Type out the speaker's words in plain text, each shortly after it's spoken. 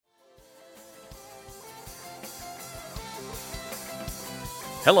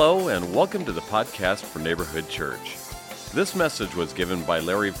Hello, and welcome to the podcast for Neighborhood Church. This message was given by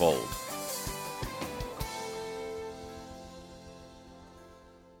Larry Vold.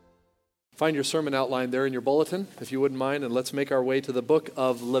 Find your sermon outline there in your bulletin, if you wouldn't mind, and let's make our way to the book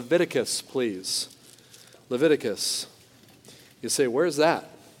of Leviticus, please. Leviticus. You say, where's that?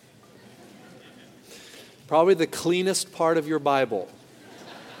 Probably the cleanest part of your Bible.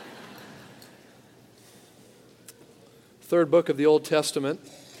 Third book of the Old Testament.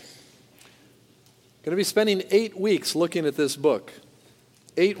 Going to be spending 8 weeks looking at this book.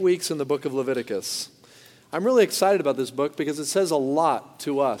 8 weeks in the book of Leviticus. I'm really excited about this book because it says a lot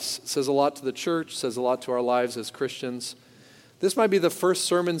to us. It says a lot to the church, says a lot to our lives as Christians. This might be the first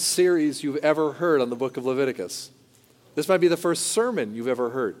sermon series you've ever heard on the book of Leviticus. This might be the first sermon you've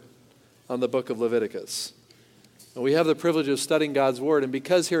ever heard on the book of Leviticus. And we have the privilege of studying God's Word, and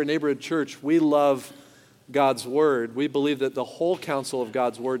because here at Neighborhood Church we love God's Word, we believe that the whole counsel of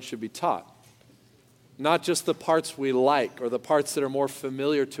God's Word should be taught. Not just the parts we like or the parts that are more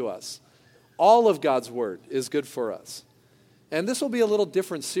familiar to us. All of God's Word is good for us. And this will be a little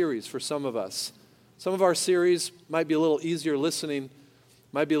different series for some of us. Some of our series might be a little easier listening,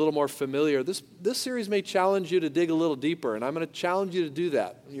 might be a little more familiar. This series may challenge you to dig a little deeper, and I'm going to challenge you to do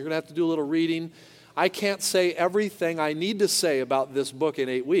that. You're going to have to do a little reading. I can't say everything I need to say about this book in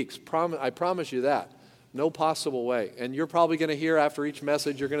 8 weeks. I promise you that. No possible way. And you're probably going to hear after each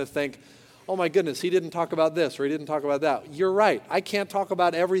message, you're going to think, oh my goodness, he didn't talk about this or he didn't talk about that. You're right. I can't talk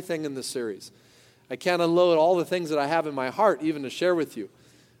about everything in this series. I can't unload all the things that I have in my heart even to share with you.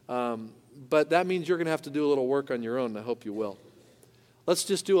 But that means you're going to have to do a little work on your own, and I hope you will. Let's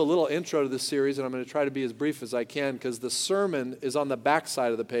just do a little intro to this series, and I'm going to try to be as brief as I can because the sermon is on the back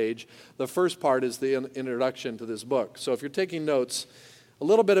side of the page. The first part is the introduction to this book. So if you're taking notes, a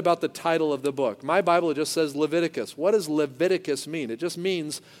little bit about the title of the book. My Bible just says Leviticus. What does Leviticus mean? It just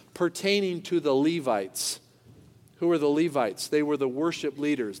means pertaining to the Levites. Who are the Levites? They were the worship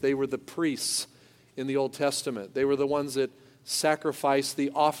leaders. They were the priests in the Old Testament. They were the ones that sacrificed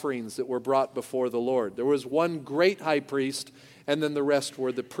the offerings that were brought before the Lord. There was one great high priest, and then the rest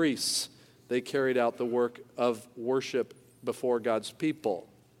were the priests. They carried out the work of worship before God's people.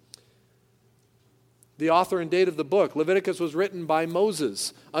 The author and date of the book, Leviticus was written by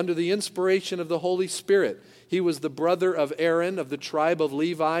Moses under the inspiration of the Holy Spirit. He was the brother of Aaron of the tribe of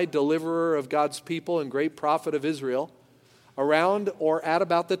Levi, deliverer of God's people and great prophet of Israel, around or at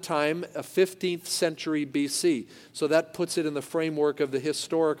about the time of 15th century BC. So that puts it in the framework of the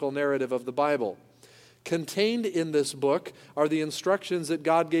historical narrative of the Bible. Contained in this book are the instructions that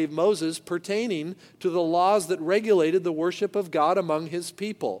God gave Moses pertaining to the laws that regulated the worship of God among his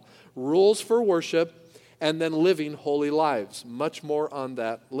people, rules for worship, and then living holy lives. Much more on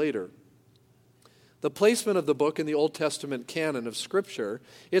that later. The placement of the book in the Old Testament canon of Scripture,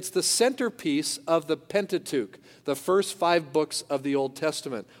 it's the centerpiece of the Pentateuch, the first 5 books of the Old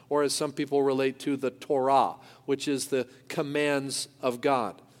Testament, or as some people relate to, the Torah, which is the commands of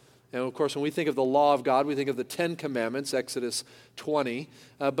God. And of course, when we think of the law of God, we think of the 10 Commandments, Exodus 20.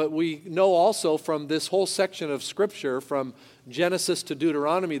 But we know also from this whole section of Scripture, from Genesis to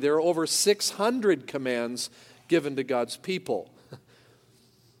Deuteronomy, there are over 600 commands given to God's people.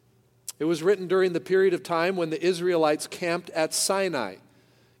 It was written during the period of time when the Israelites camped at Sinai.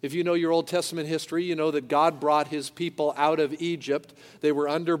 If you know your Old Testament history, you know that God brought his people out of Egypt. They were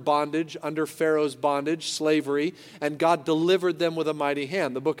under bondage, under Pharaoh's bondage, slavery, and God delivered them with a mighty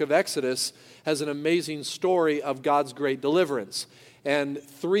hand. The book of Exodus has an amazing story of God's great deliverance. And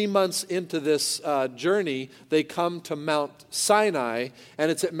 3 months into this journey, they come to Mount Sinai, and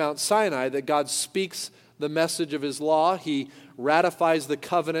it's at Mount Sinai that God speaks the message of his law. He ratifies the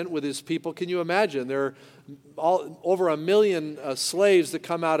covenant with his people. Can you imagine? There are over 1 million slaves that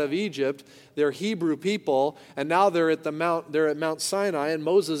come out of Egypt. They're Hebrew people, and now they're at Mount Sinai, and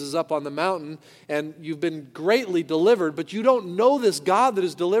Moses is up on the mountain, and you've been greatly delivered, but you don't know this God that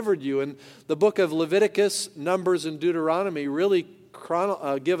has delivered you. And the book of Leviticus, Numbers, and Deuteronomy really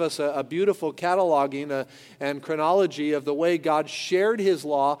give us a beautiful cataloging and chronology of the way God shared his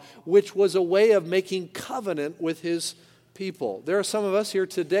law, which was a way of making covenant with his people. There are some of us here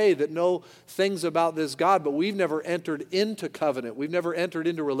today that know things about this God, but we've never entered into covenant. We've never entered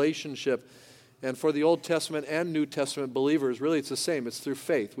into relationship. And for the Old Testament and New Testament believers, really it's the same. It's through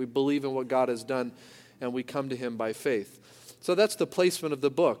faith. We believe in what God has done, and we come to him by faith. So that's the placement of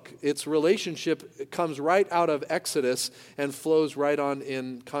the book. Its relationship comes right out of Exodus and flows right on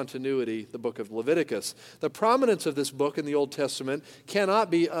in continuity, the book of Leviticus. The prominence of this book in the Old Testament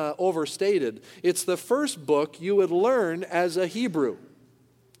cannot be overstated. It's the first book you would learn as a Hebrew.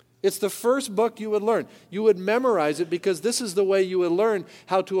 It's the first book you would learn. You would memorize it because this is the way you would learn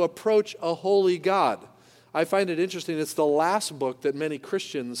how to approach a holy God. I find it interesting. It's the last book that many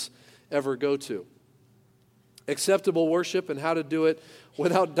Christians ever go to. Acceptable worship and how to do it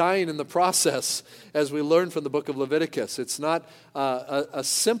without dying in the process, as we learn from the book of Leviticus. It's not a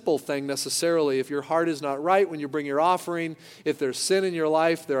simple thing necessarily. If your heart is not right when you bring your offering, if there's sin in your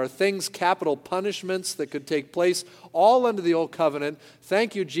life, there are things, capital punishments that could take place all under the old covenant.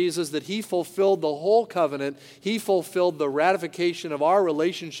 Thank you, Jesus, that he fulfilled the whole covenant. He fulfilled the ratification of our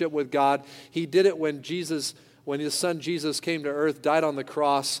relationship with God. He did it when his son Jesus came to earth, died on the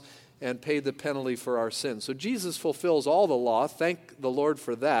cross, and paid the penalty for our sins. So Jesus fulfills all the law. Thank the Lord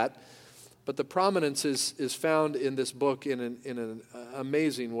for that. But the prominence is found in this book in an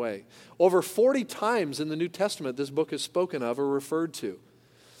amazing way. Over 40 times in the New Testament, this book is spoken of or referred to.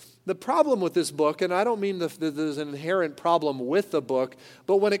 The problem with this book, and I don't mean that there's an inherent problem with the book,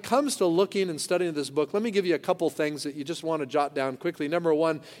 but when it comes to looking and studying this book, let me give you a couple things that you just want to jot down quickly. Number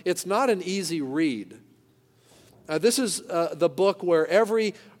one, it's not an easy read. This is the book where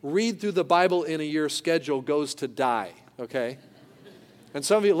every read through the Bible in a year schedule goes to die, okay? And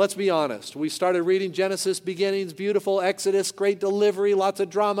some of you, let's be honest, we started reading Genesis, beginnings, beautiful, Exodus, great delivery, lots of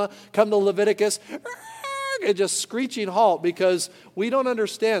drama, come to Leviticus, and just screeching halt because we don't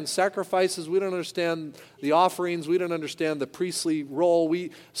understand sacrifices, we don't understand the offerings, we don't understand the priestly role.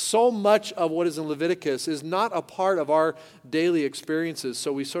 So much of what is in Leviticus is not a part of our daily experiences,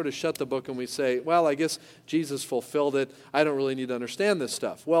 so we sort of shut the book and we say, well, I guess Jesus fulfilled it. I don't really need to understand this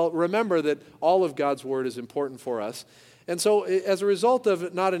stuff. Well, remember that all of God's word is important for us. And so as a result of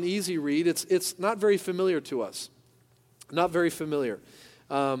it, not an easy read, it's not very familiar to us. Not very familiar.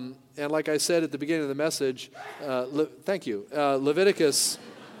 And like I said at the beginning of the message, thank you. Leviticus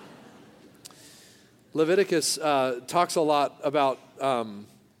talks a lot about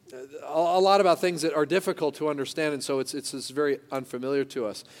things that are difficult to understand, and so it's very unfamiliar to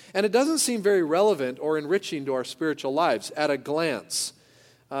us. And it doesn't seem very relevant or enriching to our spiritual lives at a glance.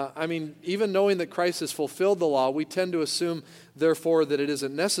 Even knowing that Christ has fulfilled the law, we tend to assume, therefore, that it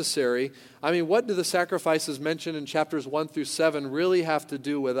isn't necessary. What do the sacrifices mentioned in chapters 1 through 7 really have to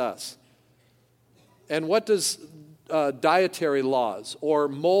do with us? And what does dietary laws or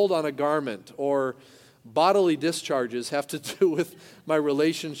mold on a garment or bodily discharges have to do with my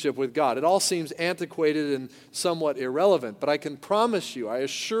relationship with God? It all seems antiquated and somewhat irrelevant, but I can promise you, I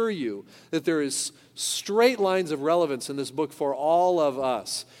assure you, that there is straight lines of relevance in this book for all of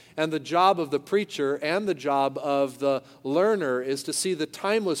us. And the job of the preacher and the job of the learner is to see the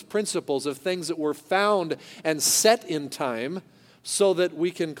timeless principles of things that were found and set in time so that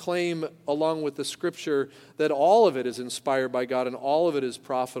we can claim, along with the Scripture, that all of it is inspired by God and all of it is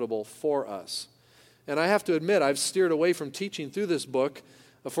profitable for us. And I have to admit, I've steered away from teaching through this book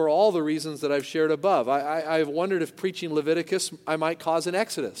for all the reasons that I've shared above. I've wondered if preaching Leviticus, I might cause an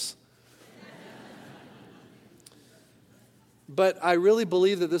exodus. But I really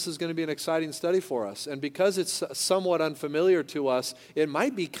believe that this is going to be an exciting study for us. And because it's somewhat unfamiliar to us, it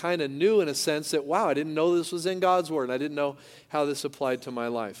might be kind of new in a sense that, wow, I didn't know this was in God's Word, and I didn't know how this applied to my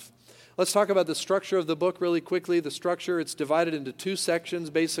life. Let's talk about the structure of the book really quickly. The structure, it's divided into two sections,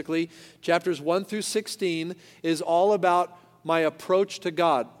 basically. Chapters 1 through 16 is all about my approach to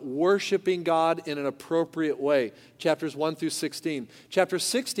God, worshiping God in an appropriate way. Chapters 1 through 16. Chapter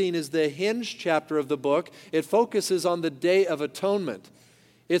 16 is the hinge chapter of the book. It focuses on the Day of Atonement.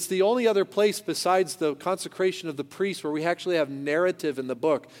 It's the only other place besides the consecration of the priest where we actually have narrative in the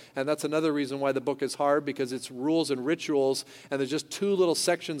book. And that's another reason why the book is hard, because it's rules and rituals, and there's just two little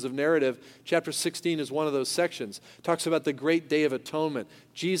sections of narrative. Chapter 16 is one of those sections. It talks about the great Day of Atonement.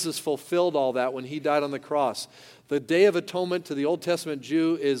 Jesus fulfilled all that when he died on the cross. The Day of Atonement to the Old Testament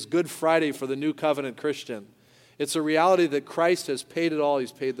Jew is Good Friday for the New Covenant Christian. It's a reality that Christ has paid it all.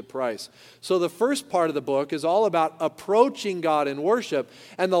 He's paid the price. So the first part of the book is all about approaching God in worship.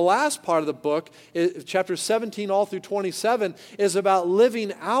 And the last part of the book, chapter 17 all through 27, is about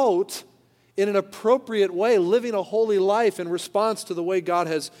living out in an appropriate way, living a holy life in response to the way God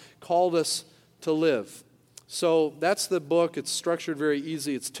has called us to live. So that's the book. It's structured very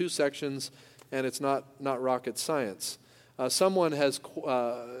easy. It's two sections, and it's not rocket science. Someone has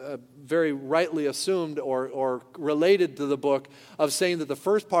very rightly assumed or related to the book of saying that the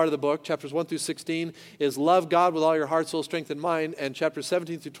first part of the book, chapters 1 through 16, is love God with all your heart, soul, strength, and mind, and chapters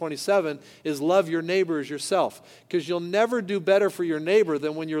 17 through 27 is love your neighbor as yourself. Because you'll never do better for your neighbor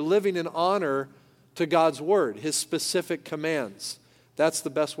than when you're living in honor to God's word, his specific commands. That's the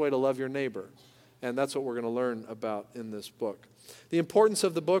best way to love your neighbor. And that's what we're going to learn about in this book. The importance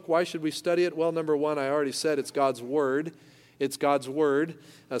of the book, why should we study it? Well, number one, I already said it's God's word. It's God's word.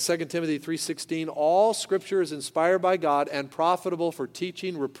 2 Timothy 3:16, all scripture is inspired by God and profitable for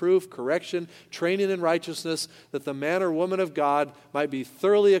teaching, reproof, correction, training in righteousness, that the man or woman of God might be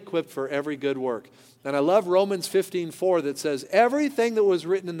thoroughly equipped for every good work. And I love Romans 15:4 that says, everything that was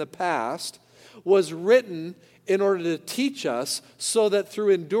written in the past was written in order to teach us, so that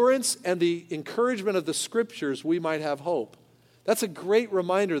through endurance and the encouragement of the scriptures we might have hope. That's a great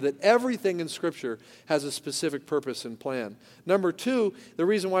reminder that everything in Scripture has a specific purpose and plan. Number two, the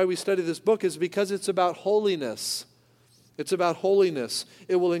reason why we study this book is because it's about holiness. It's about holiness.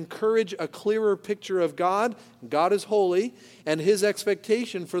 It will encourage a clearer picture of God. God is holy, and His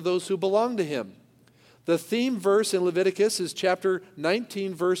expectation for those who belong to Him. The theme verse in Leviticus is chapter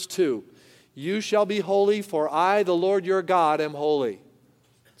 19, verse 2. You shall be holy, for I, the Lord your God, am holy.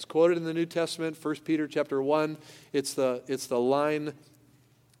 It's quoted in the New Testament, 1 Peter chapter 1. It's the line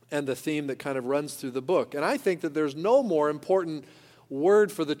and the theme that kind of runs through the book. And I think that there's no more important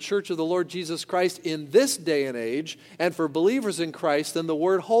word for the church of the Lord Jesus Christ in this day and age and for believers in Christ than the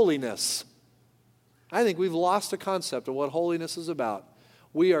word holiness. I think we've lost the concept of what holiness is about.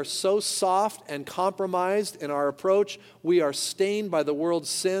 We are so soft and compromised in our approach. We are stained by the world's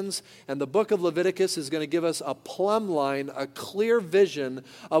sins. And the book of Leviticus is going to give us a plumb line, a clear vision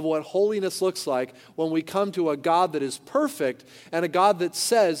of what holiness looks like when we come to a God that is perfect and a God that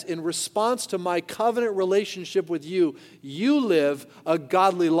says, in response to my covenant relationship with you, you live a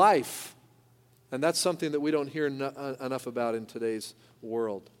godly life. And that's something that we don't hear enough about in today's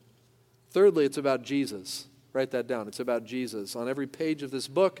world. Thirdly, it's about Jesus. Write that down. It's about Jesus. On every page of this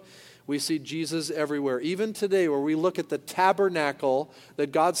book, we see Jesus everywhere. Even today, where we look at the tabernacle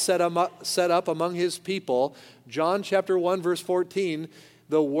that God set up among His people, John chapter 1, verse 14,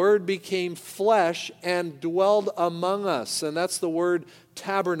 the Word became flesh and dwelled among us. And that's the word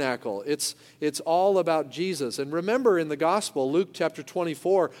tabernacle. It's all about Jesus. And remember in the gospel, Luke chapter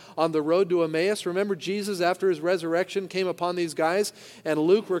 24, on the road to Emmaus, remember Jesus after His resurrection came upon these guys? And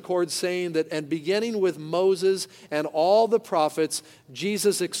Luke records saying that, and beginning with Moses and all the prophets,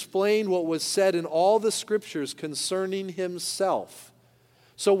 Jesus explained what was said in all the scriptures concerning Himself.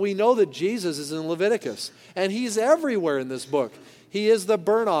 So we know that Jesus is in Leviticus, and He's everywhere in this book. He is the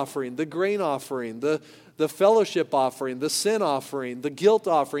burnt offering, the grain offering, the fellowship offering, the sin offering, the guilt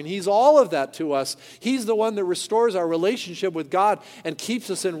offering. He's all of that to us. He's the one that restores our relationship with God and keeps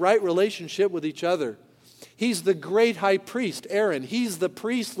us in right relationship with each other. He's the great high priest, Aaron. He's the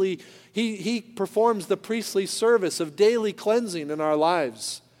priestly, he performs the priestly service of daily cleansing in our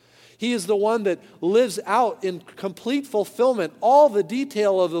lives. He is the one that lives out in complete fulfillment all the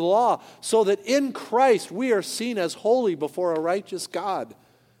detail of the law, so that in Christ we are seen as holy before a righteous God.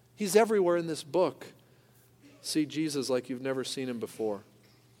 He's everywhere in this book. See Jesus like you've never seen Him before.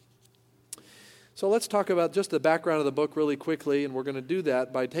 So let's talk about just the background of the book really quickly, and we're going to do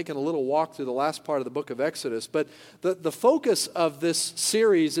that by taking a little walk through the last part of the book of Exodus. But the focus of this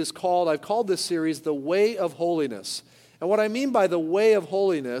series is I've called this series The Way of Holiness. And what I mean by the way of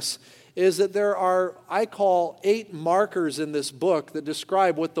holiness is that there are, I call, 8 markers in this book that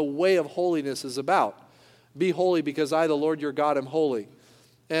describe what the way of holiness is about. Be holy because I, the Lord your God, am holy.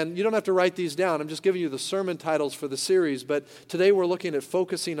 And you don't have to write these down. I'm just giving you the sermon titles for the series. But today we're looking at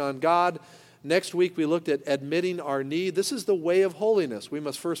focusing on God. Next week we looked at admitting our need. This is the way of holiness. We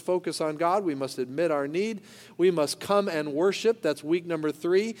must first focus on God. We must admit our need. We must come and worship. That's week number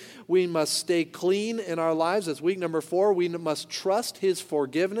 3. We must stay clean in our lives. That's week number 4. We must trust His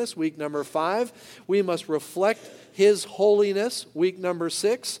forgiveness. Week number 5. We must reflect His holiness. Week number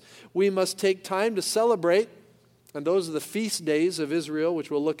 6. We must take time to celebrate. And those are the feast days of Israel,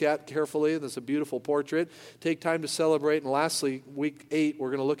 which we'll look at carefully. That's a beautiful portrait. Take time to celebrate. And lastly, week 8, we're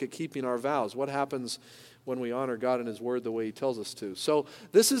going to look at keeping our vows. What happens when we honor God and His Word the way He tells us to? So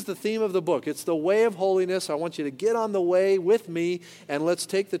this is the theme of the book. It's the way of holiness. I want you to get on the way with me, and let's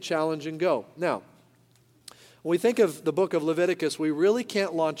take the challenge and go. Now, when we think of the book of Leviticus, we really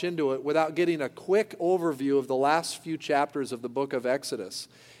can't launch into it without getting a quick overview of the last few chapters of the book of Exodus.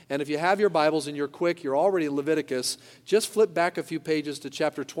 And if you have your Bibles and you're quick, you're already in Leviticus, just flip back a few pages to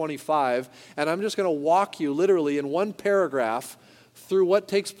chapter 25, and I'm just going to walk you literally in one paragraph through what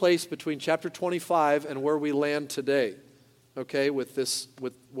takes place between chapter 25 and where we land today, okay, with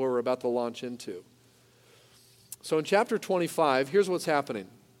what we're about to launch into. So in chapter 25, here's what's happening.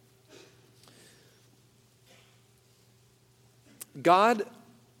 God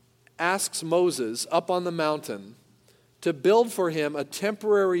asks Moses up on the mountain to build for him a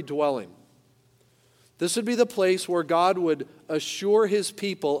temporary dwelling. This would be the place where God would assure His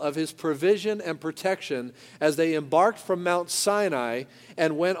people of His provision and protection as they embarked from Mount Sinai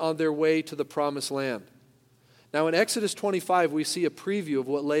and went on their way to the promised land. Now in Exodus 25, we see a preview of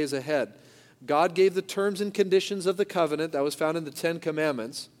what lays ahead. God gave the terms and conditions of the covenant that was found in the Ten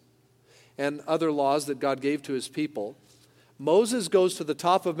Commandments and other laws that God gave to his people. Moses goes to the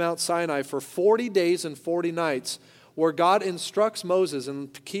top of Mount Sinai for 40 days and 40 nights, where God instructs Moses,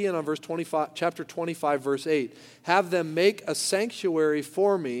 and key in on chapter 25, verse 8, have them make a sanctuary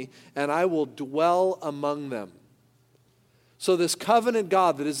for me, and I will dwell among them. So this covenant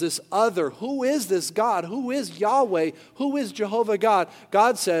God that is this other, who is this God? Who is Yahweh? Who is Jehovah God?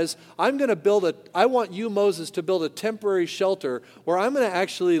 God says, I want you, Moses, to build a temporary shelter where I'm going to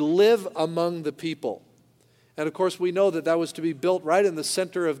actually live among the people. And of course, we know that was to be built right in the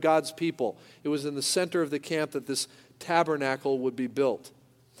center of God's people. It was in the center of the camp that this tabernacle would be built.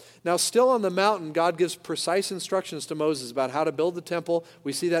 Now, still on the mountain, God gives precise instructions to Moses about how to build the temple.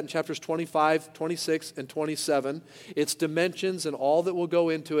 We see that in chapters 25, 26, and 27. Its dimensions and all that will go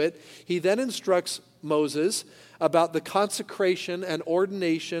into it. He then instructs Moses about the consecration and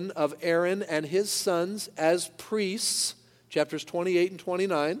ordination of Aaron and his sons as priests, chapters 28 and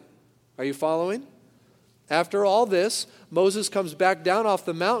 29. Are you following? After all this, Moses comes back down off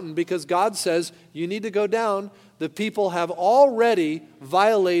the mountain because God says, you need to go down. The people have already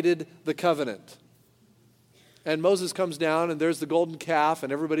violated the covenant. And Moses comes down, and there's the golden calf,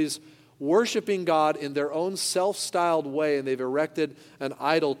 and everybody's worshiping God in their own self-styled way, and they've erected an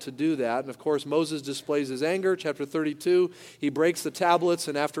idol to do that. And of course, Moses displays his anger. Chapter 32, he breaks the tablets,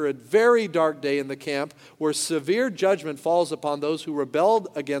 and after a very dark day in the camp, where severe judgment falls upon those who rebelled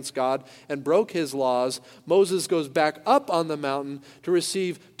against God and broke his laws, Moses goes back up on the mountain to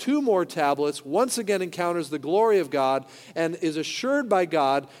receive 2 more tablets, once again encounters the glory of God, and is assured by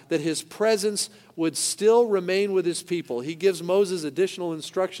God that his presence would still remain with his people. He gives Moses additional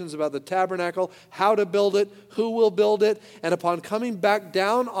instructions about the tabernacle, how to build it, who will build it, and upon coming back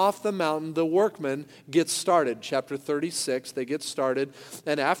down off the mountain, the workmen get started. Chapter 36, they get started,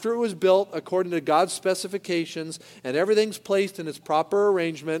 and after it was built according to God's specifications and everything's placed in its proper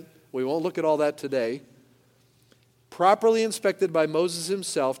arrangement, we won't look at all that today, properly inspected by Moses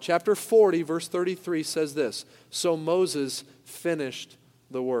himself, chapter 40, verse 33 says this, so Moses finished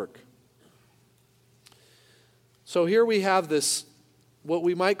the work. So here we have this, what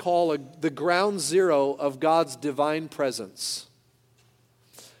we might call the ground zero of God's divine presence.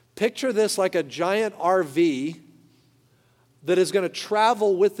 Picture this like a giant RV that is going to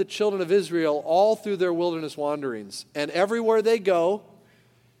travel with the children of Israel all through their wilderness wanderings. And everywhere they go,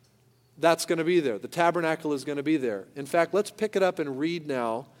 that's going to be there. The tabernacle is going to be there. In fact, let's pick it up and read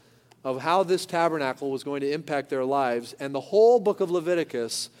now of how this tabernacle was going to impact their lives. And the whole book of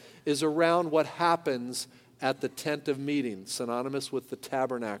Leviticus is around what happens at the tent of meeting, synonymous with the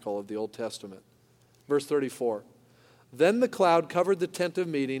tabernacle of the Old Testament. Verse 34, then the cloud covered the tent of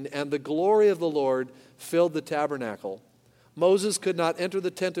meeting, and the glory of the Lord filled the tabernacle. Moses could not enter the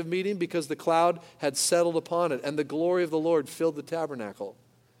tent of meeting because the cloud had settled upon it, and the glory of the Lord filled the tabernacle.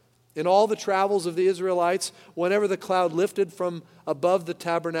 In all the travels of the Israelites, whenever the cloud lifted from above the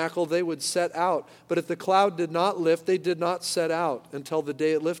tabernacle, they would set out. But if the cloud did not lift, they did not set out until the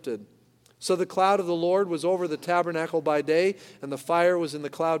day it lifted. So the cloud of the Lord was over the tabernacle by day, and the fire was in the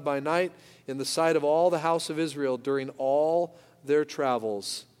cloud by night, in the sight of all the house of Israel during all their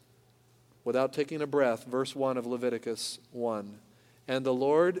travels. Without taking a breath, verse 1 of Leviticus 1. And the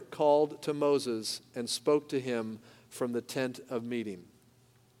Lord called to Moses and spoke to him from the tent of meeting.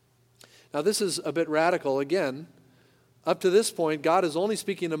 Now this is a bit radical. Again, up to this point, God is only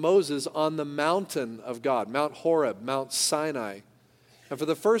speaking to Moses on the mountain of God, Mount Horeb, Mount Sinai. And for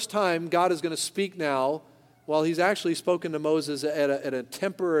the first time, God is going to speak now, while he's actually spoken to Moses at a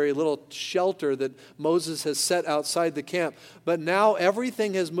temporary little shelter that Moses has set outside the camp. But now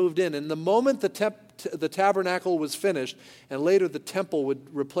everything has moved in. And the moment the tabernacle was finished, and later the temple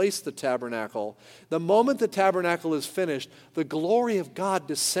would replace the tabernacle, the moment the tabernacle is finished, the glory of God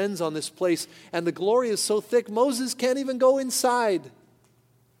descends on this place. And the glory is so thick, Moses can't even go inside.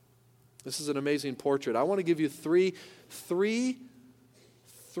 This is an amazing portrait. I want to give you three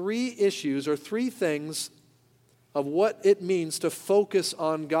issues or 3 things of what it means to focus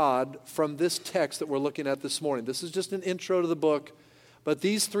on God from this text that we're looking at this morning. This is just an intro to the book, but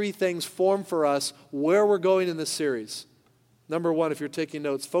these 3 things form for us where we're going in this series. Number 1, if you're taking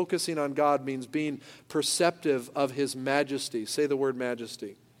notes, focusing on God means being perceptive of his majesty. Say the word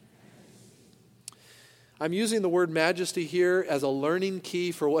majesty. I'm using the word majesty here as a learning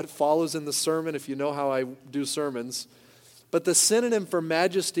key for what follows in the sermon, if you know how I do sermons. But the synonym for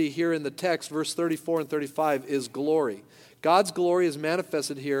majesty here in the text, verse 34 and 35, is glory. God's glory is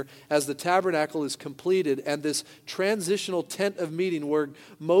manifested here as the tabernacle is completed, and this transitional tent of meeting where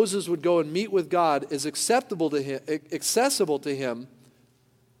Moses would go and meet with God is acceptable to him, accessible to him,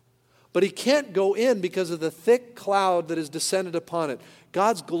 but he can't go in because of the thick cloud that has descended upon it.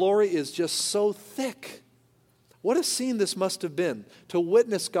 God's glory is just so thick. What a scene this must have been to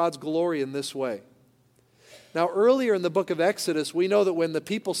witness God's glory in this way. Now, earlier in the book of Exodus, we know that when the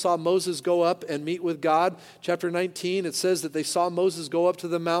people saw Moses go up and meet with God, chapter 19, it says that they saw Moses go up to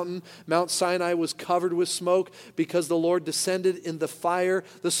the mountain. Mount Sinai was covered with smoke because the Lord descended in the fire.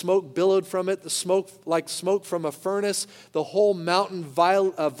 The smoke billowed from it, the smoke like smoke from a furnace. The whole mountain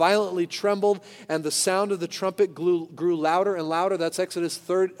violently trembled, and the sound of the trumpet grew louder and louder. That's Exodus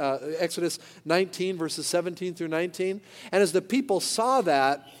 19, verses 17 through 19. And as the people saw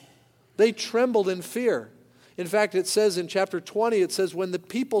that, they trembled in fear. In fact, it says in chapter 20, it says, when the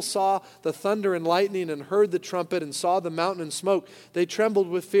people saw the thunder and lightning and heard the trumpet and saw the mountain and smoke, they trembled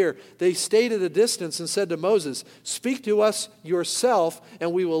with fear. They stayed at a distance and said to Moses, speak to us yourself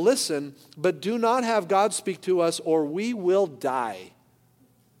and we will listen, but do not have God speak to us or we will die.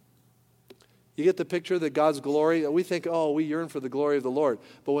 You get the picture that God's glory, we think, oh, we yearn for the glory of the Lord.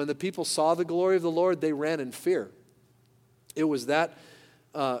 But when the people saw the glory of the Lord, they ran in fear. It was that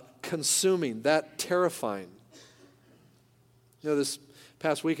consuming, that terrifying. You know, this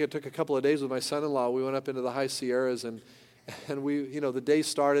past week I took a couple of days with my son-in-law. We went up into the high Sierras and we, the day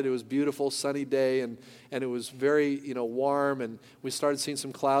started. It was beautiful, sunny day, and it was very, warm, and we started seeing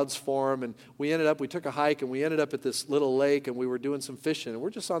some clouds form, and we took a hike, and we ended up at this little lake, and we were doing some fishing, and we're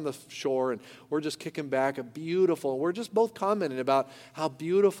just on the shore, and we're just kicking back, we're just both commenting about how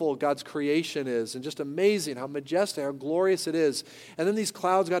beautiful God's creation is, and just amazing, how majestic, how glorious it is. And then these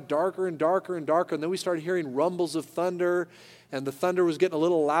clouds got darker and darker and darker, and then we started hearing rumbles of thunder, and the thunder was getting a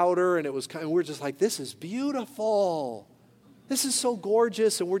little louder, and we were just like, this is beautiful. This is so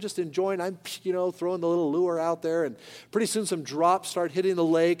gorgeous, and we're just enjoying. I'm, throwing the little lure out there, and pretty soon some drops start hitting the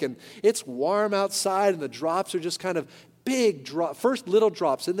lake, and it's warm outside, and the drops are just kind of big drops. First little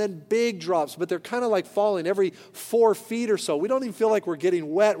drops, and then big drops, but they're kind of like falling every 4 feet or so. We don't even feel like we're getting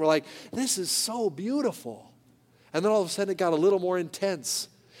wet. We're like, this is so beautiful. And then all of a sudden it got a little more intense,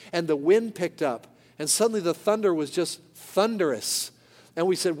 and the wind picked up, and suddenly the thunder was just thunderous. And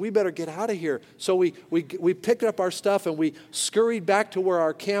we said, we better get out of here. So we picked up our stuff and we scurried back to where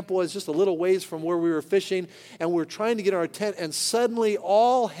our camp was, just a little ways from where we were fishing. And we were trying to get in our tent, and suddenly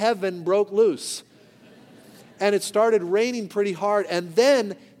all heaven broke loose. And it started raining pretty hard. And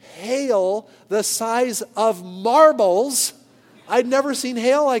then hail the size of marbles. I'd never seen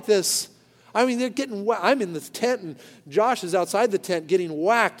hail like this. I mean, they're getting whacked. I'm in the tent, and Josh is outside the tent getting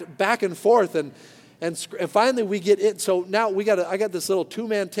whacked back and forth. And finally we get in. So now I got this little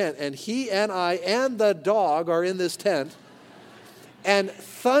 2-man tent, and he and I and the dog are in this tent. And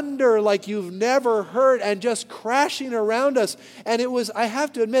thunder like you've never heard, and just crashing around us. And it was, I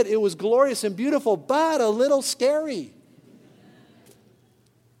have to admit, it was glorious and beautiful, but a little scary.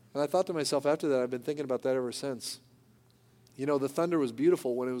 And I thought to myself after that, I've been thinking about that ever since. The thunder was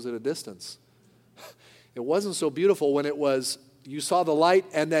beautiful when it was at a distance. It wasn't so beautiful when you saw the light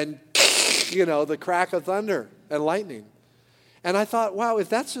and then the crack of thunder and lightning. And I thought, wow, if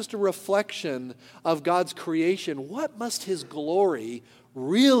that's just a reflection of God's creation, what must his glory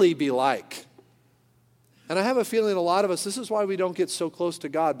really be like? And I have a feeling a lot of us, this is why we don't get so close to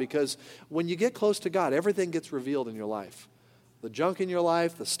God, because when you get close to God, everything gets revealed in your life. The junk in your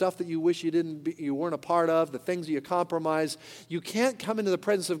life, the stuff that you wish you weren't a part of, the things that you compromise. You can't come into the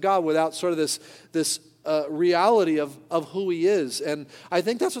presence of God without sort of this reality of who he is. And I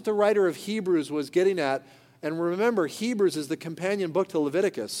think that's what the writer of Hebrews was getting at. And remember, Hebrews is the companion book to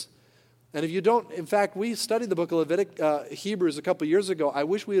Leviticus. And if you don't, in fact, we studied the book of Hebrews a couple years ago. I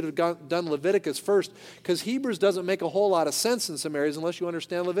wish we would have done Leviticus first, because Hebrews doesn't make a whole lot of sense in some areas unless you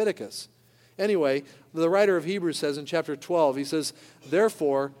understand Leviticus. Anyway, the writer of Hebrews says in chapter 12, he says,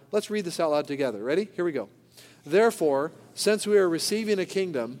 therefore, let's read this out loud together. Ready? Here we go. Therefore, since we are receiving a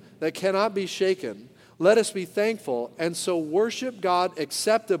kingdom that cannot be shaken, let us be thankful and so worship God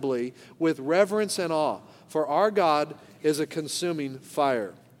acceptably with reverence and awe, for our God is a consuming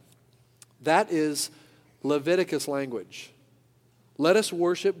fire. That is Leviticus language. Let us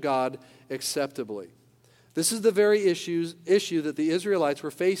worship God acceptably. This is the very issue that the Israelites were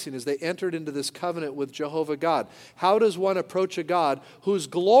facing as they entered into this covenant with Jehovah God. How does one approach a God whose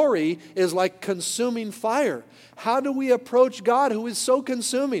glory is like consuming fire? How do we approach God who is so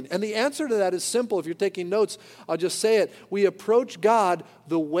consuming? And the answer to that is simple. If you're taking notes, I'll just say it. We approach God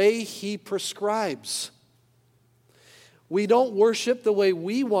the way he prescribes. We don't worship the way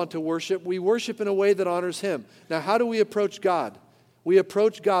we want to worship. We worship in a way that honors Him. Now, how do we approach God? We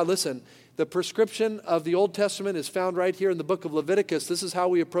approach God, listen, the prescription of the Old Testament is found right here in the book of Leviticus. This is how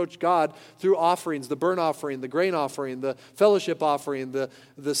we approach God through offerings, the burnt offering, the grain offering, the fellowship offering,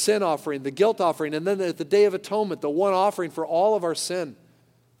 the sin offering, the guilt offering, and then at the Day of Atonement, the one offering for all of our sin.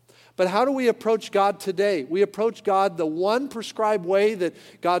 But how do we approach God today? We approach God the one prescribed way that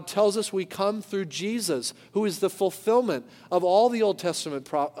God tells us we come through Jesus, who is the fulfillment of all the Old Testament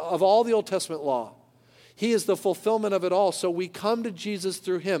law. He is the fulfillment of it all. So we come to Jesus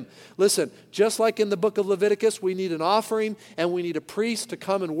through Him. Listen, just like in the book of Leviticus, we need an offering and we need a priest to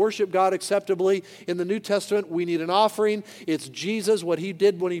come and worship God acceptably. In the New Testament, we need an offering. It's Jesus, what He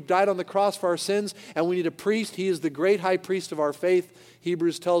did when He died on the cross for our sins. And we need a priest. He is the great high priest of our faith.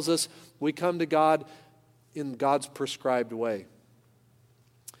 Hebrews tells us we come to God in God's prescribed way.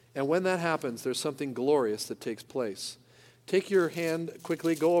 And when that happens, there's something glorious that takes place. Take your hand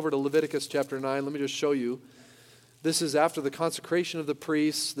quickly, go over to Leviticus chapter 9. Let me just show you. This is after the consecration of the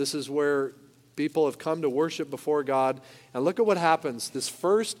priests. This is where people have come to worship before God. And look at what happens. This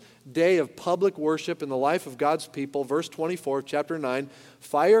first day of public worship in the life of God's people, verse 24, chapter 9,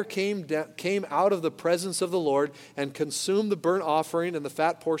 fire came out of the presence of the Lord and consumed the burnt offering and the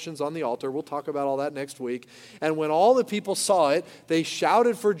fat portions on the altar. We'll talk about all that next week. And when all the people saw it, they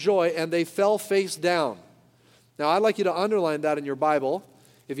shouted for joy and they fell face down. Now, I'd like you to underline that in your Bible,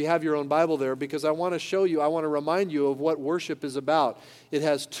 if you have your own Bible there, because I want to remind you of what worship is about. It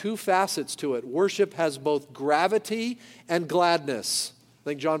has two facets to it. Worship has both gravity and gladness. I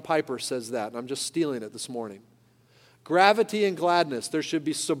think John Piper says that, and I'm just stealing it this morning. Gravity and gladness. There should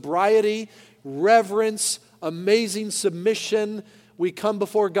be sobriety, reverence, amazing submission. We come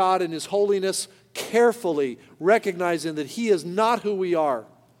before God in His holiness carefully, recognizing that He is not who we are.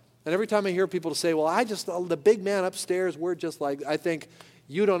 And every time I hear people say, well, the big man upstairs, we're just like, I think,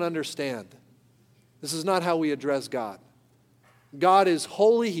 you don't understand. This is not how we address God. God is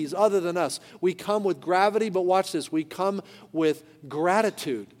holy. He's other than us. We come with gravity, but watch this. We come with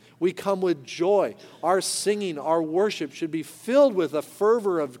gratitude. We come with joy. Our singing, our worship should be filled with a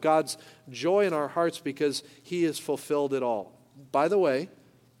fervor of God's joy in our hearts because He has fulfilled it all. By the way,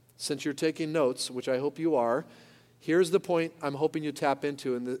 since you're taking notes, which I hope you are, here's the point I'm hoping you tap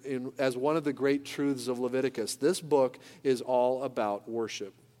into as one of the great truths of Leviticus. This book is all about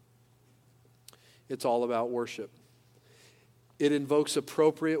worship. It's all about worship. It invokes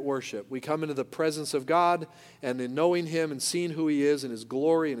appropriate worship. We come into the presence of God, and in knowing Him and seeing who He is and His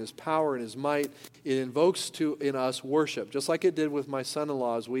glory and His power and His might, it invokes in us worship. Just like it did with my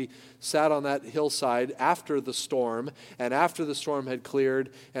son-in-law as we sat on that hillside after the storm, and after the storm had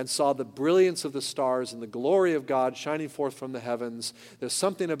cleared, and saw the brilliance of the stars and the glory of God shining forth from the heavens. There's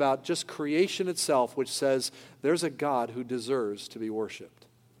something about just creation itself which says there's a God who deserves to be worshiped.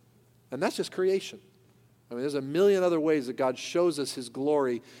 And that's just creation. I mean, there's a million other ways that God shows us His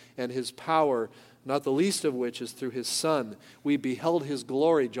glory and His power, not the least of which is through His Son. We beheld His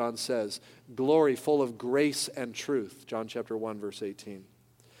glory, John says, glory full of grace and truth, John chapter 1, verse 18.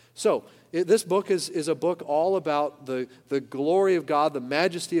 So, this book is a book all about the glory of God, the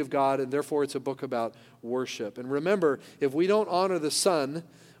majesty of God, and therefore it's a book about worship. And remember, if we don't honor the Son,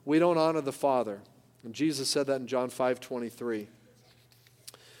 we don't honor the Father. And Jesus said that in John 5:23.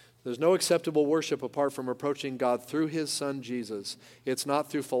 There's no acceptable worship apart from approaching God through His Son, Jesus. It's not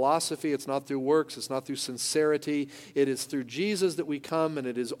through philosophy. It's not through works. It's not through sincerity. It is through Jesus that we come, and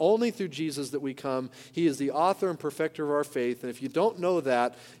it is only through Jesus that we come. He is the author and perfecter of our faith, and if you don't know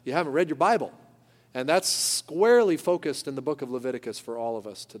that, you haven't read your Bible. And that's squarely focused in the book of Leviticus for all of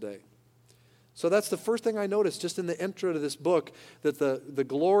us today. So that's the first thing I noticed just in the intro to this book, that the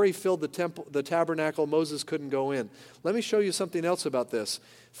glory filled the temple, the tabernacle. Moses couldn't go in. Let me show you something else about this.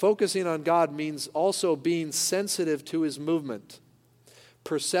 Focusing on God means also being sensitive to His movement.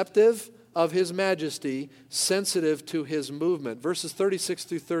 Perceptive of His majesty, sensitive to His movement. Verses 36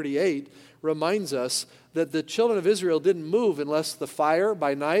 through 38 reminds us that the children of Israel didn't move unless the fire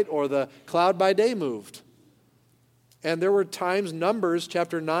by night or the cloud by day moved. And there were times, Numbers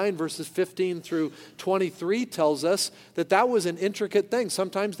chapter 9, verses 15 through 23 tells us that was an intricate thing.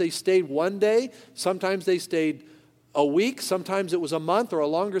 Sometimes they stayed one day, sometimes they stayed a week, sometimes it was a month or a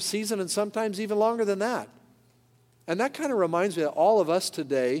longer season, and sometimes even longer than that. And that kind of reminds me that all of us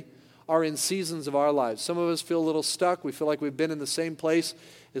today are in seasons of our lives. Some of us feel a little stuck. We feel like we've been in the same place.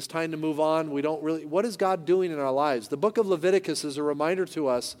 It's time to move on. What is God doing in our lives? The book of Leviticus is a reminder to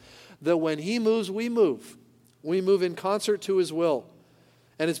us that when He moves, we move. We move in concert to His will.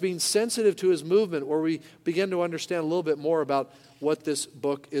 And it's being sensitive to His movement where we begin to understand a little bit more about what this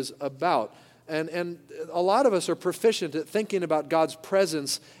book is about. And a lot of us are proficient at thinking about God's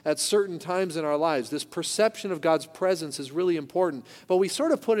presence at certain times in our lives. This perception of God's presence is really important, but we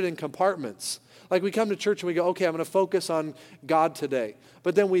sort of put it in compartments. Like we come to church and we go, okay, I'm going to focus on God today.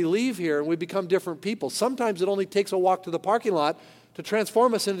 But then we leave here and we become different people. Sometimes it only takes a walk to the parking lot to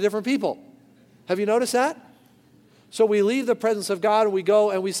transform us into different people. Have you noticed that? So we leave the presence of God and we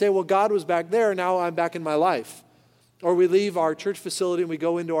go and we say, well, God was back there, now I'm back in my life. Or we leave our church facility and we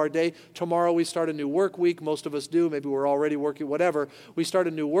go into our day. Tomorrow we start a new work week. Most of us do. Maybe we're already working, whatever. We start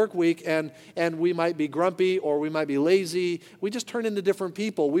a new work week and we might be grumpy or we might be lazy. We just turn into different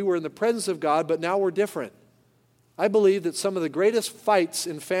people. We were in the presence of God, but now we're different. I believe that some of the greatest fights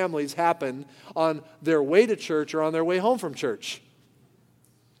in families happen on their way to church or on their way home from church.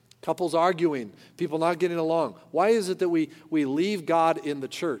 Couples arguing, people not getting along. Why is it that we leave God in the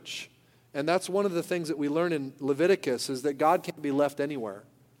church? And that's one of the things that we learn in Leviticus is that God can't be left anywhere.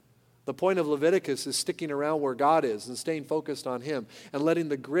 The point of Leviticus is sticking around where God is and staying focused on Him and letting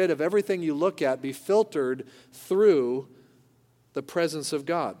the grid of everything you look at be filtered through the presence of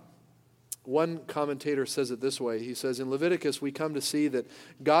God. One commentator says it this way. He says, in Leviticus, we come to see that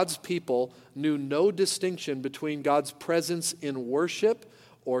God's people knew no distinction between God's presence in worship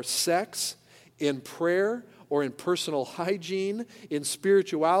or sex, in prayer or in personal hygiene, in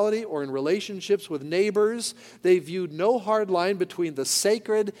spirituality or in relationships with neighbors. They viewed no hard line between the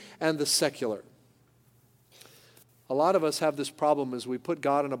sacred and the secular. A lot of us have this problem as we put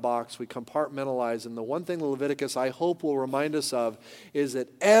God in a box, we compartmentalize, and the one thing Leviticus I hope will remind us of is that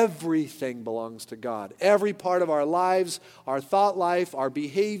everything belongs to God. Every part of our lives, our thought life, our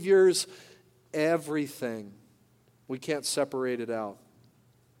behaviors, everything. We can't separate it out.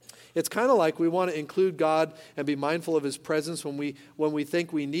 It's kind of like we want to include God and be mindful of His presence when we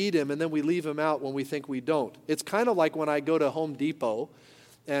think we need Him, and then we leave Him out when we think we don't. It's kind of like when I go to Home Depot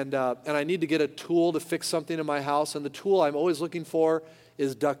and I need to get a tool to fix something in my house, and the tool I'm always looking for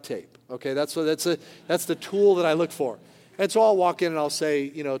is duct tape. Okay, that's the tool that I look for. And so I'll walk in and I'll say,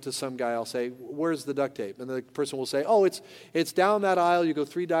 to some guy, I'll say, "Where's the duct tape?" And the person will say, "Oh, it's down that aisle. You go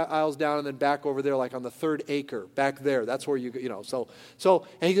 3 aisles down and then back over there, like on the 3rd acre, back there. That's where you go." So,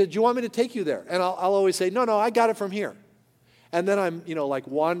 and he said, "Do you want me to take you there?" And I'll always say, "No, I got it from here." And then I'm, like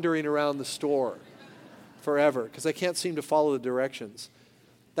wandering around the store forever because I can't seem to follow the directions.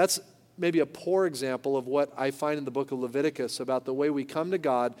 That's maybe a poor example of what I find in the book of Leviticus about the way we come to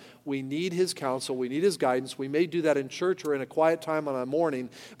God. We need His counsel. We need His guidance. We may do that in church or in a quiet time on a morning,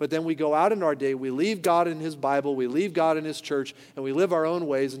 but then we go out in our day. We leave God in His Bible. We leave God in His church, and we live our own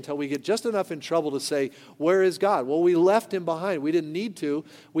ways until we get just enough in trouble to say, where is God? Well, we left Him behind. We didn't need to.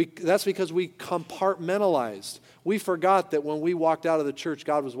 That's because we compartmentalized. We forgot that when we walked out of the church,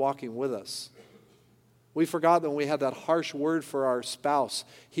 God was walking with us. We forgot that when we had that harsh word for our spouse,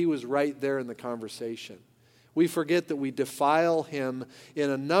 He was right there in the conversation. We forget that we defile Him in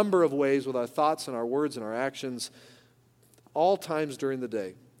a number of ways with our thoughts and our words and our actions all times during the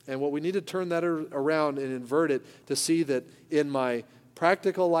day. And what we need to turn that around and invert it to see that in my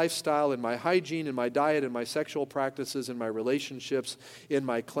practical lifestyle, in my hygiene, in my diet, in my sexual practices, in my relationships, in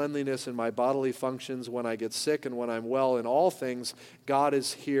my cleanliness, in my bodily functions, when I get sick and when I'm well, in all things, God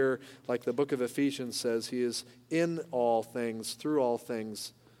is here. Like the book of Ephesians says, He is in all things, through all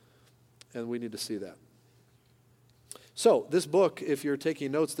things, and we need to see that. So this book, if you're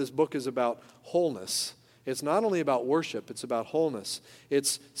taking notes, this book is about wholeness. It's not only about worship, it's about wholeness.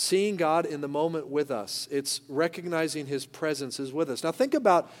 It's seeing God in the moment with us. It's recognizing His presence is with us. Now think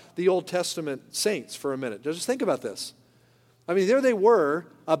about the Old Testament saints for a minute. Just think about this. I mean, there they were,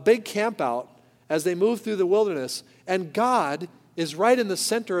 a big camp out as they moved through the wilderness, and God is right in the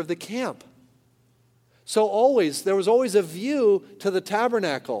center of the camp. So there was always a view to the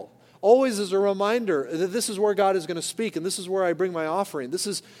tabernacle. Always as a reminder that this is where God is going to speak, and this is where I bring my offering. This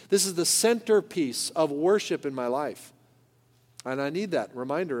is the centerpiece of worship in my life. And I need that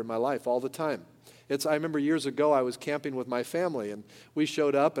reminder in my life all the time. I remember years ago I was camping with my family, and we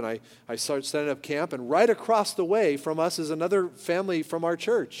showed up, and I started setting up camp, and right across the way from us is another family from our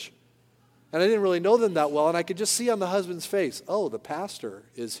church. And I didn't really know them that well, and I could just see on the husband's face, "Oh, the pastor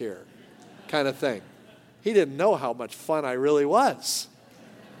is here," kind of thing. He didn't know how much fun I really was.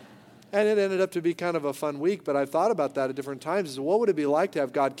 And it ended up to be kind of a fun week, but I've thought about that at different times. What would it be like to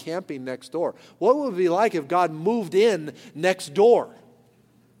have God camping next door? What would it be like if God moved in next door?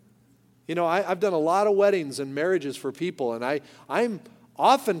 I've done a lot of weddings and marriages for people, and I'm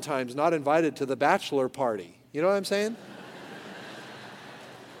oftentimes not invited to the bachelor party. You know what I'm saying?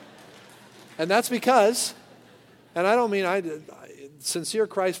 And that's because And I don't mean, sincere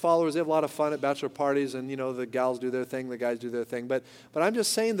Christ followers, they have a lot of fun at bachelor parties, and, the gals do their thing, the guys do their thing. But I'm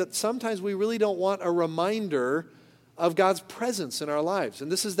just saying that sometimes we really don't want a reminder of God's presence in our lives.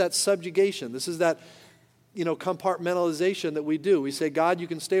 And this is that subjugation. This is that, compartmentalization that we do. We say, God, you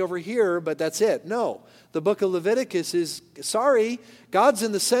can stay over here, but that's it. No. The book of Leviticus is, God's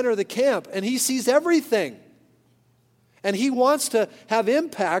in the center of the camp, and he sees everything. And he wants to have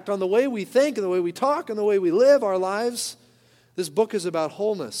impact on the way we think and the way we talk and the way we live our lives. This book is about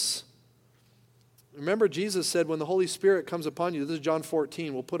wholeness. Remember, Jesus said, when the Holy Spirit comes upon you, this is John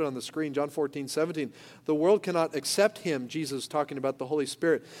 14, we'll put it on the screen, John 14:17. The world cannot accept him, Jesus talking about the Holy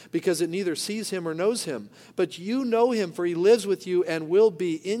Spirit, because it neither sees him or knows him. But you know him, for he lives with you and will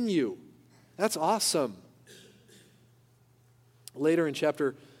be in you. That's awesome. Later in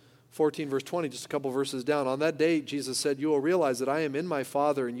chapter 14, verse 20, just a couple verses down, on that day, Jesus said, you will realize that I am in my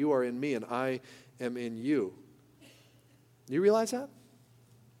Father and you are in me and I am in you. Do you realize that?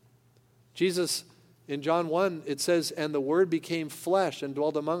 Jesus, in John 1, it says, and the Word became flesh and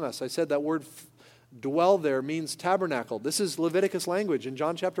dwelled among us. I said that word dwell there means tabernacle. This is Leviticus language in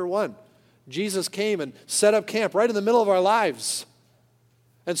John chapter 1. Jesus came and set up camp right in the middle of our lives.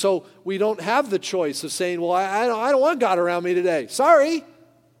 And so we don't have the choice of saying, well, I don't want God around me today. Sorry.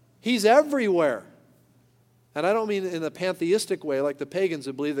 He's everywhere. And I don't mean in the pantheistic way like the pagans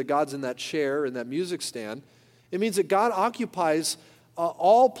who believe that God's in that chair, in that music stand. It means that God occupies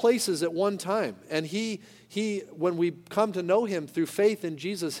all places at one time. And he, when we come to know him through faith in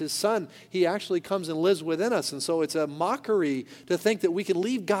Jesus, his son, he actually comes and lives within us. And so it's a mockery to think that we can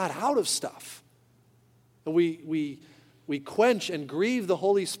leave God out of stuff. And we quench and grieve the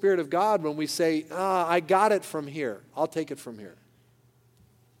Holy Spirit of God when we say, I got it from here. I'll take it from here.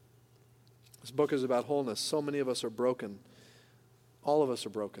 This book is about wholeness. So many of us are broken. All of us are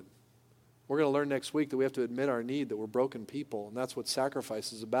broken. We're going to learn next week that we have to admit our need, that we're broken people, and that's what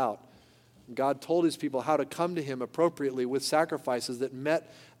sacrifice is about. God told his people how to come to him appropriately with sacrifices that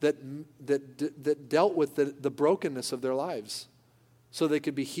dealt with the brokenness of their lives, so they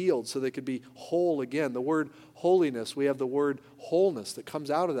could be healed, so they could be whole again. The word holiness, we have the word wholeness that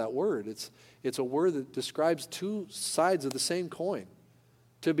comes out of that word. It's a word that describes two sides of the same coin.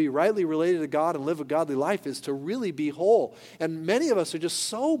 To be rightly related to God and live a godly life is to really be whole. And many of us are just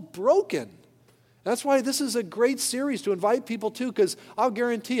so broken. That's why this is a great series to invite people to, because I'll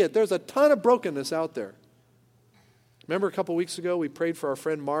guarantee it, there's a ton of brokenness out there. Remember a couple weeks ago we prayed for our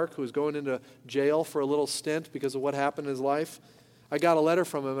friend Mark, who was going into jail for a little stint because of what happened in his life? I got a letter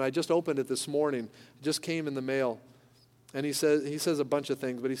from him, and I just opened it this morning. It just came in the mail. And he says a bunch of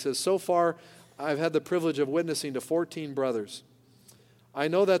things, but he says, so far I've had the privilege of witnessing to 14 brothers. I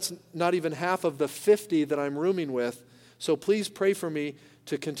know that's not even half of the 50 that I'm rooming with, so please pray for me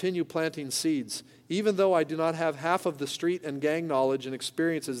to continue planting seeds. Even though I do not have half of the street and gang knowledge and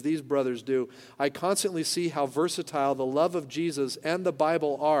experience as these brothers do, I constantly see how versatile the love of Jesus and the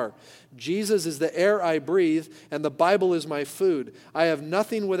Bible are. Jesus is the air I breathe, and the Bible is my food. I have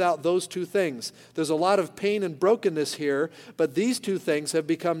nothing without those two things. There's a lot of pain and brokenness here, but these two things have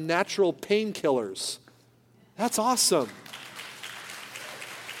become natural painkillers. That's awesome.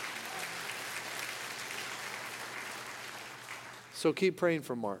 So keep praying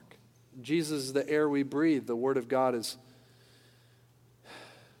for Mark. Jesus is the air we breathe. The Word of God is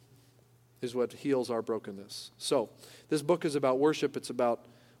what heals our brokenness. So this book is about worship. It's about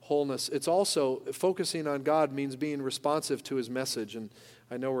wholeness. It's also, focusing on God means being responsive to his message. And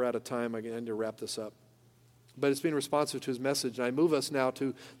I know we're out of time. I need to wrap this up. But it's being responsive to his message. And I move us now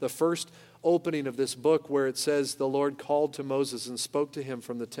to the first opening of this book, where it says the Lord called to Moses and spoke to him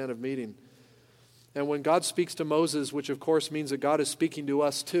from the tent of meeting. And when God speaks to Moses, which of course means that God is speaking to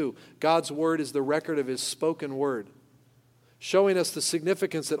us too, God's word is the record of his spoken word, showing us the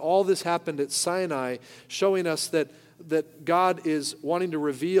significance that all this happened at Sinai, showing us that God is wanting to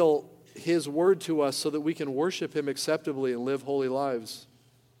reveal his word to us so that we can worship him acceptably and live holy lives.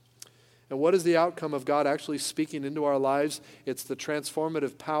 And what is the outcome of God actually speaking into our lives? It's the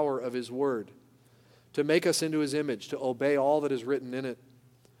transformative power of his word to make us into his image, to obey all that is written in it.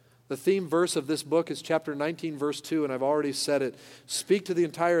 The theme verse of this book is chapter 19, verse 2, and I've already said it. Speak to the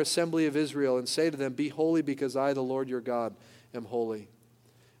entire assembly of Israel and say to them, be holy because I, the Lord your God, am holy.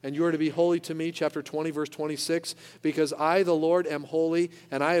 And you are to be holy to me, chapter 20, verse 26, because I, the Lord, am holy,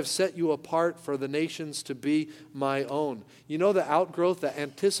 and I have set you apart for the nations to be my own. You know the outgrowth, the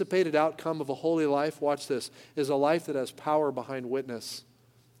anticipated outcome of a holy life, watch this, is a life that has power behind witness.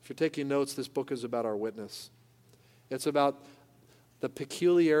 If you're taking notes, this book is about our witness. It's about the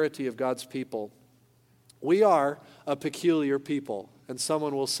peculiarity of God's people. We are a peculiar people. And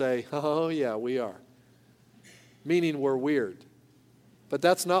someone will say, oh yeah, we are. meaning we're weird. But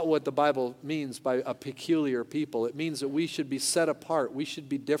that's not what the Bible means by a peculiar people. It means that we should be set apart. We should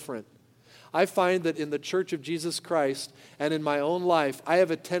be different. I find that in the Church of Jesus Christ and in my own life, I have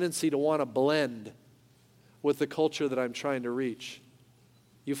a tendency to want to blend with the culture that I'm trying to reach.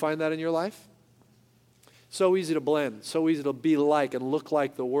 You find that in your life? So easy to blend, so easy to be like and look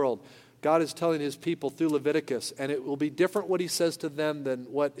like the world. God is telling his people through Leviticus, and it will be different what he says to them than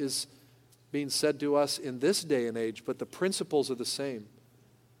what is being said to us in this day and age, but the principles are the same.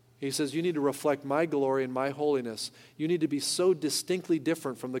 He says, you need to reflect my glory and my holiness. You need to be so distinctly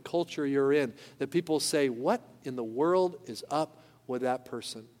different from the culture you're in that people say, what in the world is up with that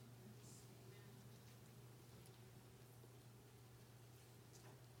person?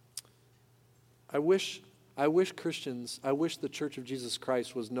 I wish Christians, I wish the Church of Jesus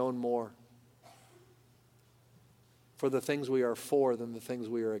Christ was known more for the things we are for than the things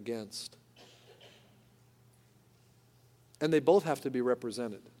we are against. And they both have to be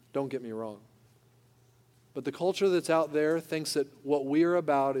represented. Don't get me wrong. But the culture that's out there thinks that what we are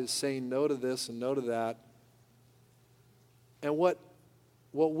about is saying no to this and no to that. And what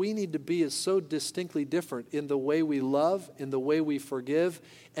we need to be is so distinctly different in the way we love, in the way we forgive,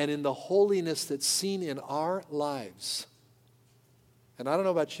 and in the holiness that's seen in our lives. And I don't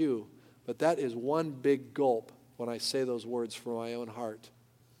know about you, but that is one big gulp when I say those words from my own heart.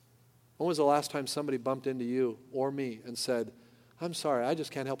 When was the last time somebody bumped into you or me and said, I'm sorry, I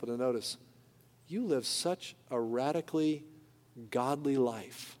just can't help but to notice, you live such a radically godly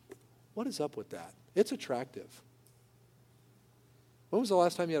life. What is up with that? It's attractive. When was the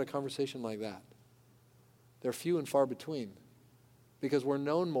last time you had a conversation like that? They're few and far between because we're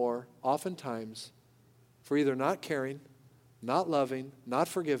known more, oftentimes, for either not caring, not loving, not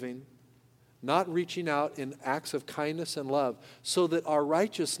forgiving, not reaching out in acts of kindness and love so that our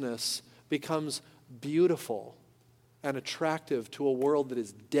righteousness becomes beautiful and attractive to a world that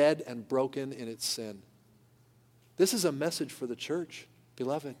is dead and broken in its sin. This is a message for the church,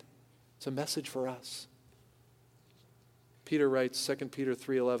 beloved. It's a message for us. Peter writes, 2 Peter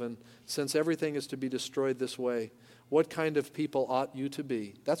 3:11, since everything is to be destroyed this way, what kind of people ought you to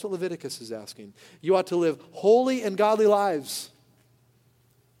be? That's what Leviticus is asking. You ought to live holy and godly lives.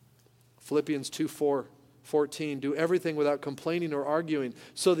 Philippians 2:14, do everything without complaining or arguing,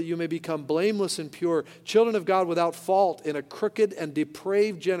 so that you may become blameless and pure, children of God without fault in a crooked and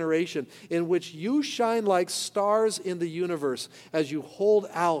depraved generation, in which you shine like stars in the universe as you hold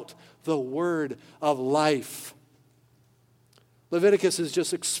out the word of life. Leviticus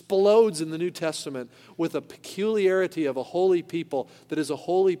just explodes in the New Testament with a peculiarity of a holy people that is a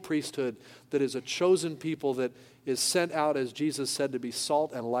holy priesthood, that is a chosen people that is sent out, as Jesus said, to be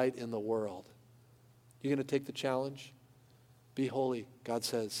salt and light in the world. You going to take the challenge? Be holy, God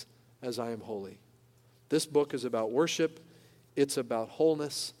says, as I am holy. This book is about worship, it's about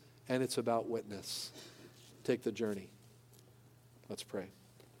wholeness, and it's about witness. Take the journey. Let's pray.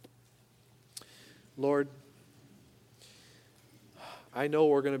 Lord, I know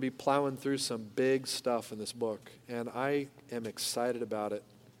we're going to be plowing through some big stuff in this book, and I am excited about it.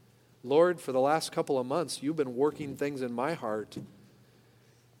 Lord, for the last couple of months, you've been working things in my heart,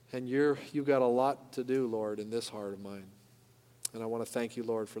 and you've got a lot to do, Lord, in this heart of mine. And I want to thank you,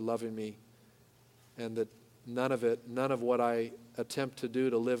 Lord, for loving me, and that none of what I attempt to do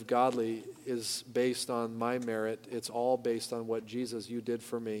to live godly is based on my merit. It's all based on what, Jesus, you did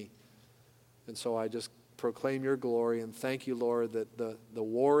for me. And so I just proclaim your glory and thank you, Lord, that the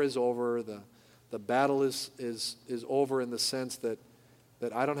war is over, the battle is over in the sense that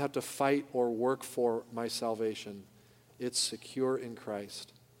I don't have to fight or work for my salvation. It's secure in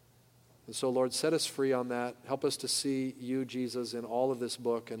Christ. And so, Lord, set us free on that. Help us to see you, Jesus, in all of this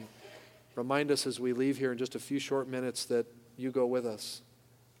book, and remind us as we leave here in just a few short minutes that you go with us.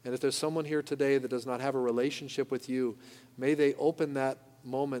 And if there's someone here today that does not have a relationship with you, may they open that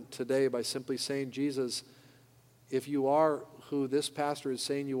moment today by simply saying, Jesus, if you are who this pastor is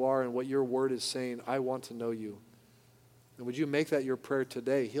saying you are and what your word is saying, I want to know you. And would you make that your prayer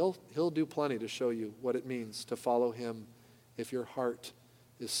today? He'll do plenty to show you what it means to follow him if your heart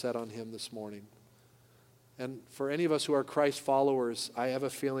is set on him this morning. And for any of us who are Christ followers, I have a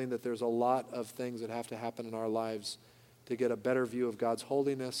feeling that there's a lot of things that have to happen in our lives to get a better view of God's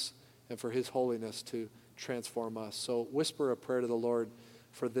holiness and for his holiness to transform us. So whisper a prayer to the Lord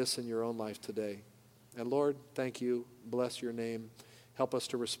for this in your own life today. And Lord, thank you. Bless your name. Help us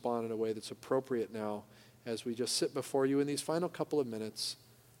to respond in a way that's appropriate now as we just sit before you in these final couple of minutes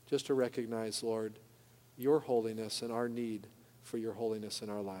just to recognize, Lord, your holiness and our need for your holiness in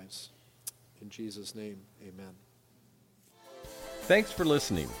our lives. In Jesus' name, amen. Thanks for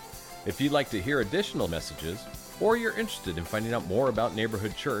listening. If you'd like to hear additional messages, or you're interested in finding out more about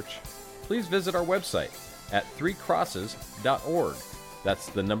Neighborhood Church, please visit our website at 3crosses.org. That's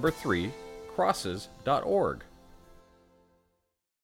the number 3, crosses.org.